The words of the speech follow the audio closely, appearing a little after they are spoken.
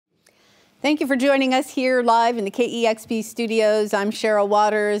Thank you for joining us here live in the KEXP studios. I'm Cheryl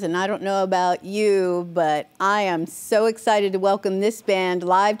Waters, and I don't know about you, but I am so excited to welcome this band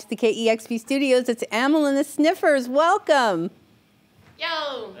live to the KEXP studios. It's Amyl and the Sniffers. Welcome.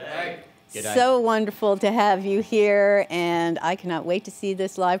 Yo. Hey. So wonderful to have you here, and I cannot wait to see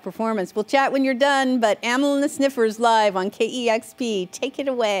this live performance. We'll chat when you're done, but Amyl and the Sniffers live on KEXP. Take it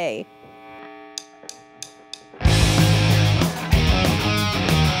away.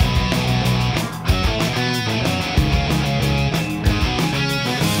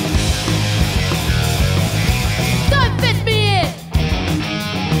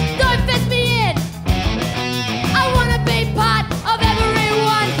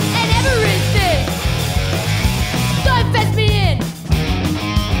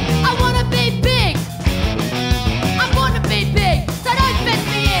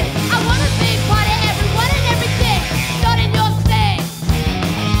 I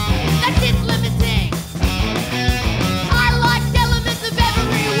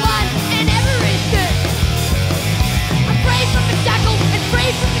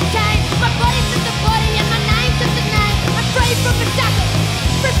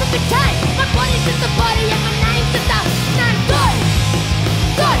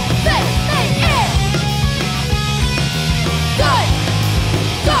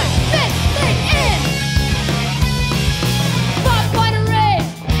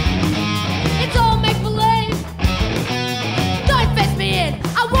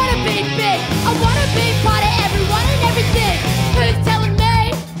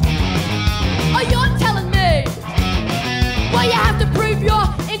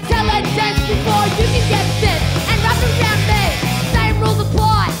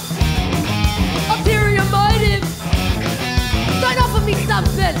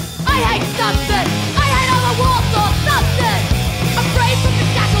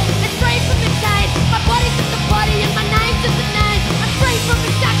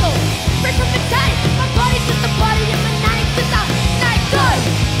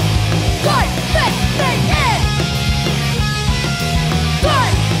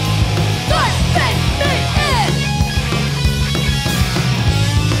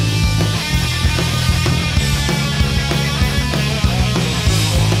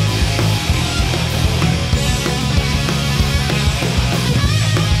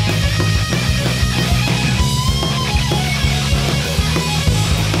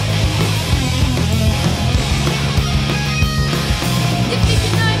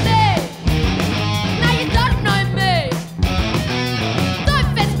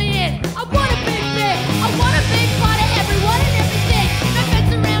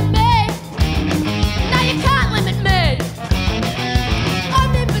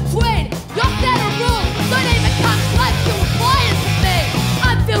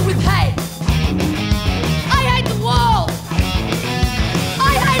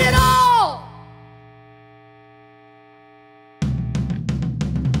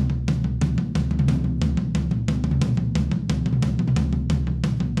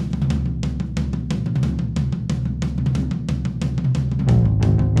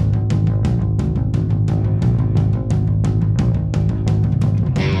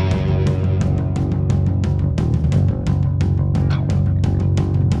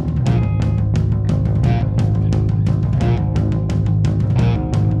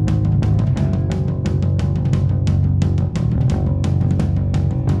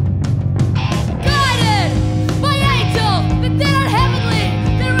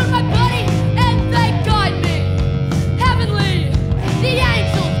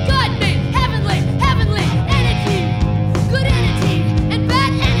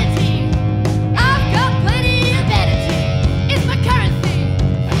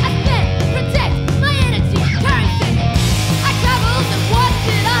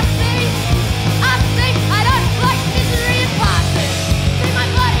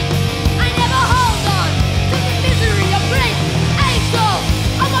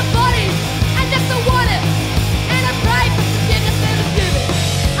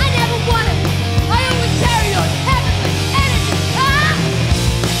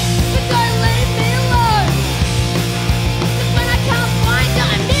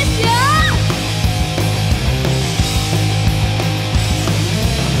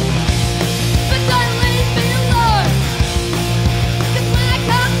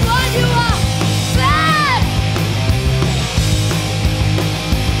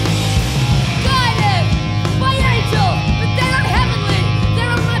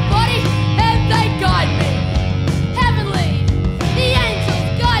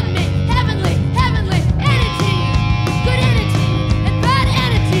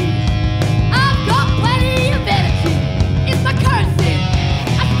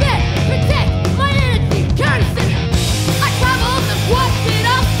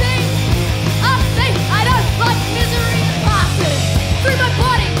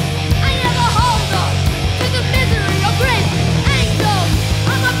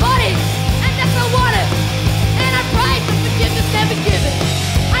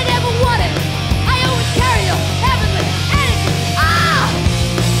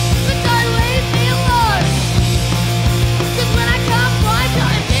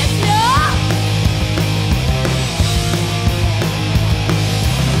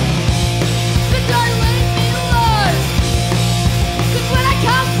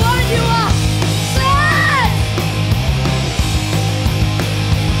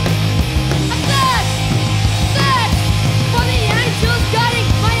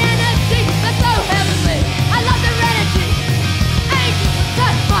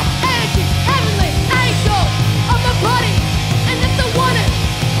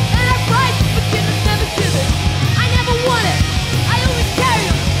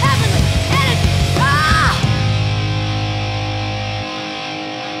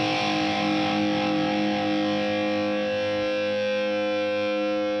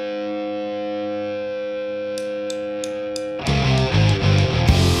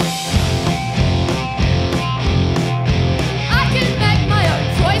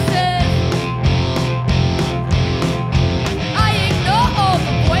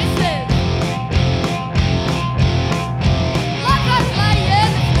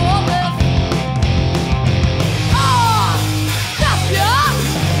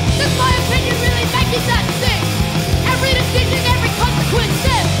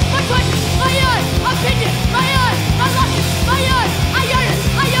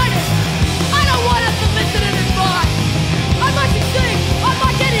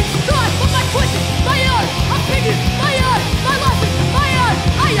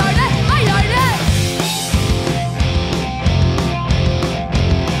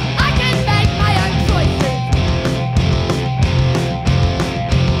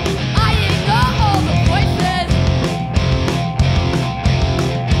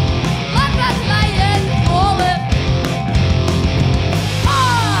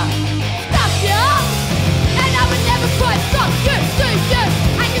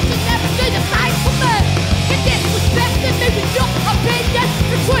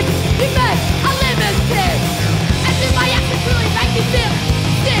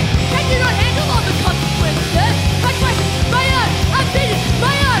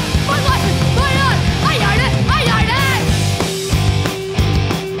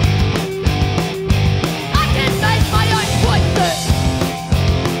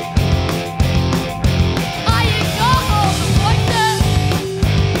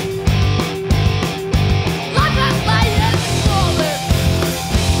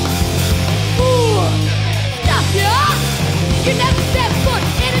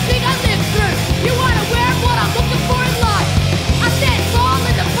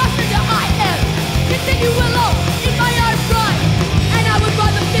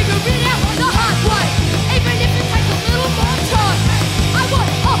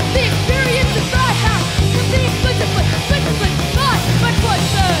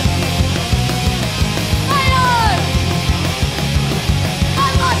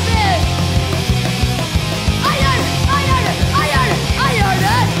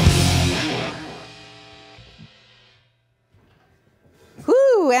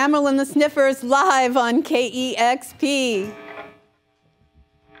Amyl and the Sniffers live on KEXP.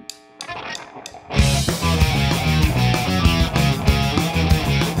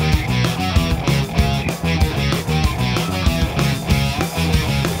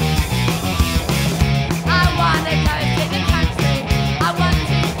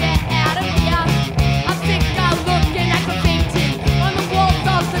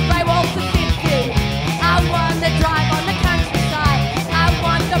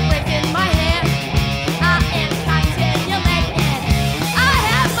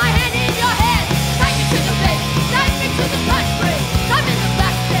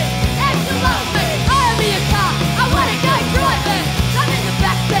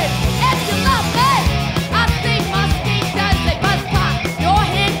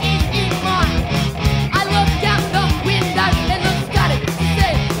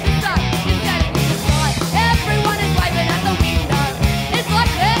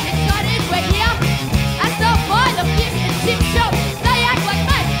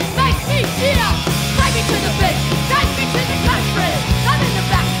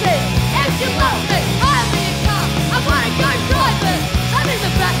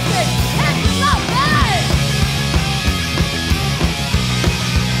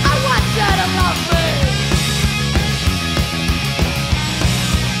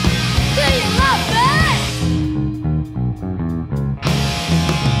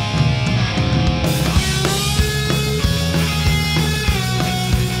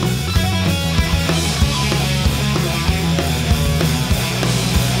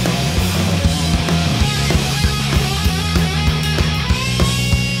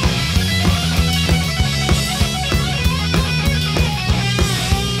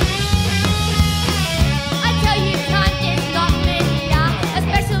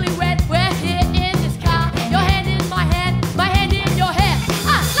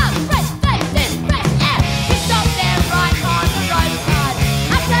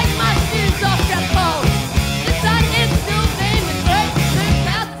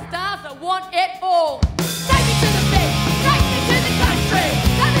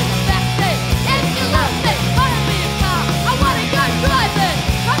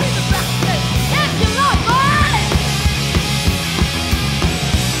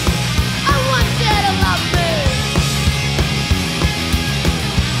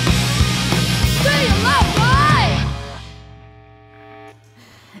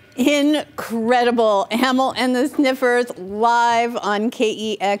 Incredible. Amyl and the Sniffers live on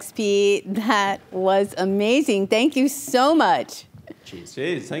KEXP. That was amazing. Thank you so much.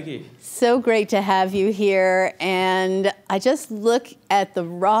 Cheers. Thank you. So great to have you here. And I just look at the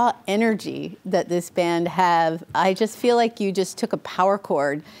raw energy that this band have. I just feel like you just took a power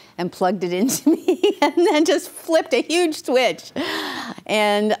cord and plugged it into me and then just flipped a huge switch.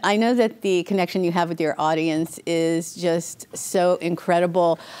 And I know that the connection you have with your audience is just so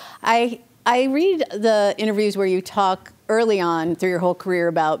incredible. I read the interviews where you talk early on through your whole career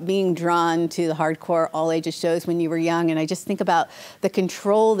about being drawn to the hardcore all ages shows when you were young, and I just think about the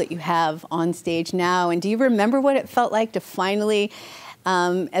control that you have on stage now. And do you remember what it felt like to finally,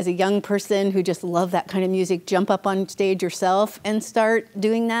 as a young person who just loved that kind of music, jump up on stage yourself and start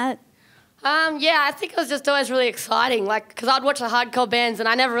doing that? Yeah, I think it was just always really exciting, like, because I'd watch the hardcore bands and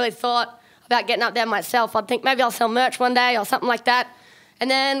I never really thought about getting up there myself. I'd think maybe I'll sell merch one day or something like that. And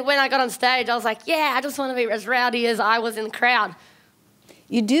then when I got on stage, I was like, yeah, I just want to be as rowdy as I was in the crowd.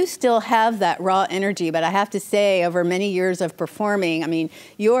 You do still have that raw energy, but I have to say, over many years of performing, I mean,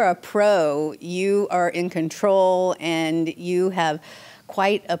 you're a pro, you are in control, and you have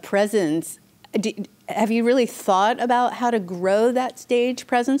quite a presence. Have you really thought about how to grow that stage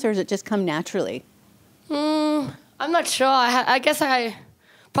presence, or does it just come naturally? I'm not sure. I guess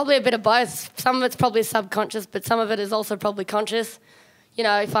probably a bit of both. Some of it's probably subconscious, but some of it is also probably conscious. You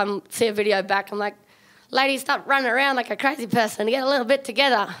know, if I see a video back, I'm like, ladies, stop running around like a crazy person. Get a little bit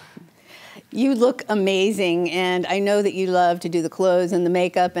together. You look amazing, and I know that you love to do the clothes and the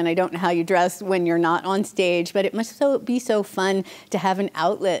makeup, and I don't know how you dress when you're not on stage, but it must be so fun to have an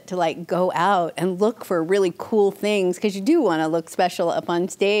outlet to like go out and look for really cool things, because you do want to look special up on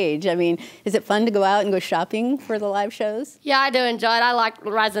stage. I mean, is it fun to go out and go shopping for the live shows? Yeah, I do enjoy it. I like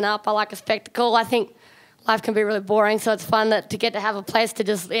rising up. I like a spectacle. I think life can be really boring, so it's fun to get to have a place to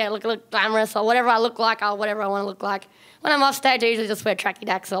just look glamorous or whatever I look like or whatever I want to look like. When I'm off stage, I usually just wear tracky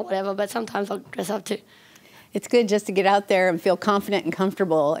dacks or whatever, but sometimes I'll dress up too. It's good just to get out there and feel confident and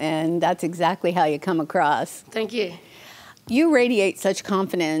comfortable, and that's exactly how you come across. Thank you. You radiate such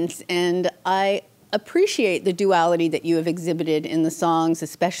confidence, and I appreciate the duality that you have exhibited in the songs,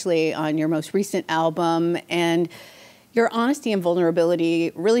 especially on your most recent album. And Your honesty and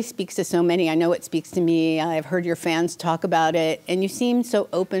vulnerability really speaks to so many. I know it speaks to me. I've heard your fans talk about it, and you seem so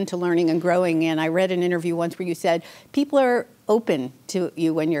open to learning and growing. And I read an interview once where you said people are open to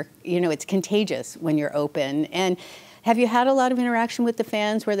you when you're, it's contagious when you're open. And have you had a lot of interaction with the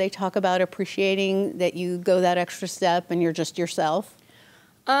fans where they talk about appreciating that you go that extra step and you're just yourself?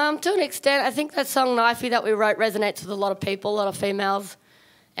 To an extent, I think that song Knifey that we wrote resonates with a lot of people, a lot of females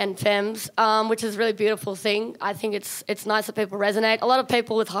and femmes, which is a really beautiful thing. I think it's nice that people resonate. A lot of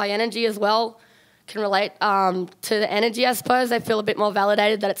people with high energy as well can relate to the energy, I suppose. They feel a bit more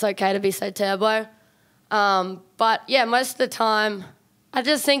validated that it's okay to be so turbo. But yeah, most of the time, I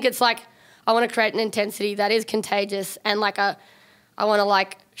just think it's like I want to create an intensity that is contagious, and like I want to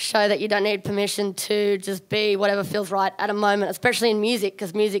like show that you don't need permission to just be whatever feels right at a moment, especially in music,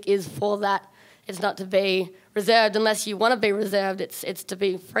 because music is for that. It's not to be reserved unless you want to be reserved. It's to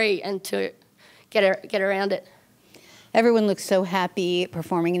be free and to get around it. Everyone looks so happy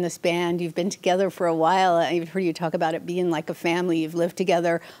performing in this band. You've been together for a while. I've heard you talk about it being like a family. You've lived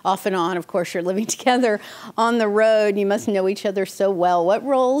together off and on. Of course, you're living together on the road. You must know each other so well. What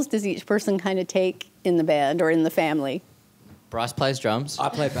roles does each person kind of take in the band or in the family? Bryce plays drums. I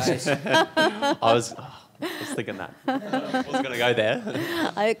play bass. I was thinking that. I was going to go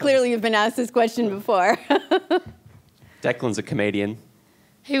there. Clearly, you've been asked this question before. Declan's a comedian.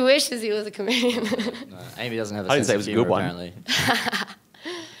 He wishes he was a comedian. No, Amy doesn't have a I didn't sense say it of was a humour, good one. apparently.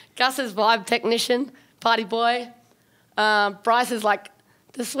 Gus is vibe technician, party boy. Bryce is like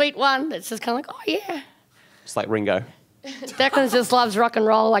the sweet one that's just kind of like, oh yeah. Just like Ringo. Declan just loves rock and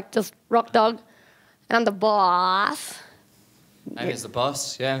roll, like just rock dog. And I'm the boss. Amy's the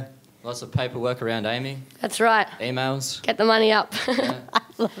boss, yeah. Lots of paperwork around Amy. That's right. Emails. Get the money up. Yeah. I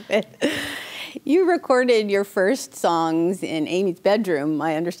love it. You recorded your first songs in Amy's bedroom,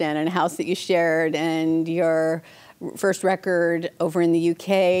 I understand, in a house that you shared, and your first record over in the UK.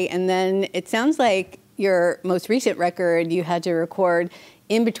 And then it sounds like your most recent record you had to record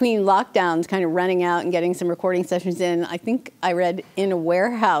in between lockdowns, kind of running out and getting some recording sessions in, I think I read, in a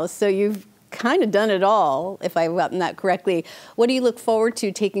warehouse. So you've kind of done it all, if I've gotten that correctly. What do you look forward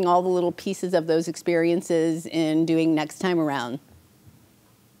to taking all the little pieces of those experiences and doing next time around?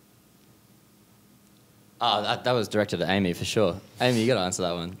 Oh, that was directed at Amy, for sure. Amy, you got to answer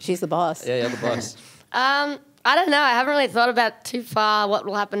that one. She's the boss. Yeah, you're the boss. I don't know. I haven't really thought about too far what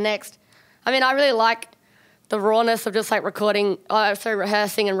will happen next. I mean, I really like the rawness of just like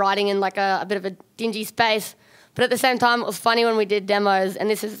rehearsing and writing in like a bit of a dingy space. But at the same time, it was funny when we did demos, and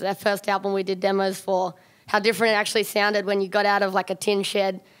this is our first album we did demos for, how different it actually sounded when you got out of like a tin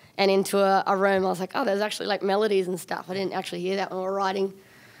shed and into a room. I was like, oh, there's actually like melodies and stuff. I didn't actually hear that when we were writing.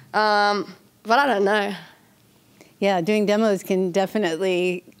 But I don't know. Yeah, doing demos can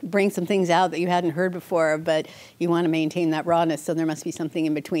definitely bring some things out that you hadn't heard before, but you want to maintain that rawness, so there must be something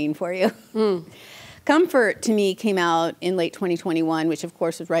in between for you. Mm. Comfort, to me, came out in late 2021, which, of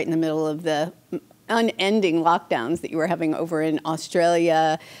course, was right in the middle of the unending lockdowns that you were having over in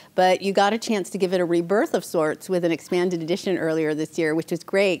Australia. But you got a chance to give it a rebirth of sorts with an expanded edition earlier this year, which was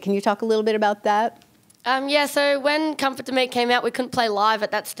great. Can you talk a little bit about that? Yeah, so when Comfort to Me came out, we couldn't play live at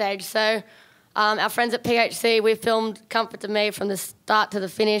that stage, so our friends at PHC, we filmed Comfort to Me from the start to the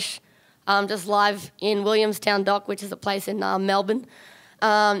finish, just live in Williamstown Dock, which is a place in Melbourne.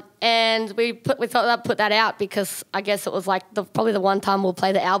 And we thought I'd put that out because I guess it was like probably the one time we'll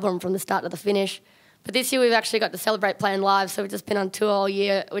play the album from the start to the finish. But this year we've actually got to celebrate playing live, so we've just been on tour all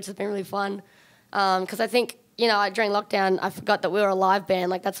year, which has been really fun. Because I think, during lockdown, I forgot that we were a live band.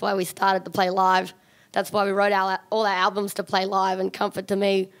 Like, that's why we started to play live. That's why we wrote all our albums to play live, and Comfort to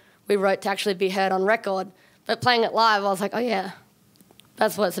Me we wrote to actually be heard on record. But playing it live, I was like, oh yeah,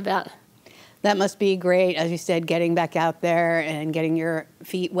 that's what it's about. That must be great, as you said, getting back out there and getting your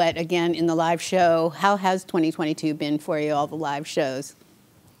feet wet again in the live show. How has 2022 been for you, all the live shows?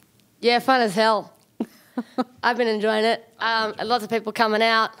 Yeah, fun as hell. I've been enjoying it. Lots of people coming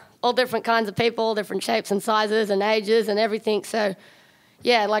out, all different kinds of people, different shapes and sizes and ages and everything. So,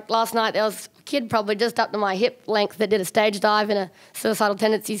 yeah, like last night there was a kid probably just up to my hip length that did a stage dive in a suicidal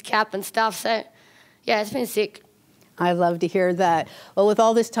tendencies cap and stuff. So, yeah, it's been sick. I love to hear that. Well, with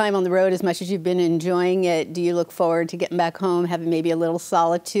all this time on the road, as much as you've been enjoying it, do you look forward to getting back home, having maybe a little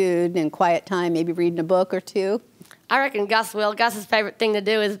solitude and quiet time, maybe reading a book or two? I reckon Gus will. Gus's favourite thing to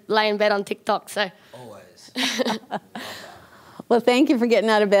do is lay in bed on TikTok, so. Always. Well, thank you for getting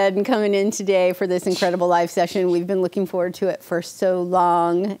out of bed and coming in today for this incredible live session. We've been looking forward to it for so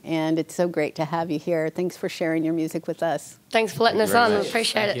long, and it's so great to have you here. Thanks for sharing your music with us. Thanks for letting us on. We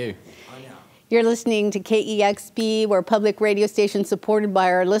appreciate it. Thank you. You're listening to KEXP. We're a public radio station supported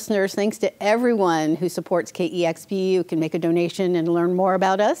by our listeners. Thanks to everyone who supports KEXP. You can make a donation and learn more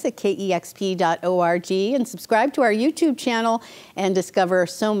about us at kexp.org and subscribe to our YouTube channel and discover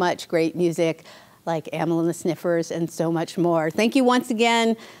so much great music like Amyl and the Sniffers and so much more. Thank you once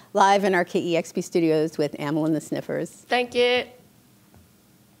again, live in our KEXP studios with Amyl and the Sniffers. Thank you.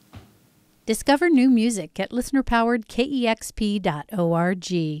 Discover new music at listener-powered KEXP.org.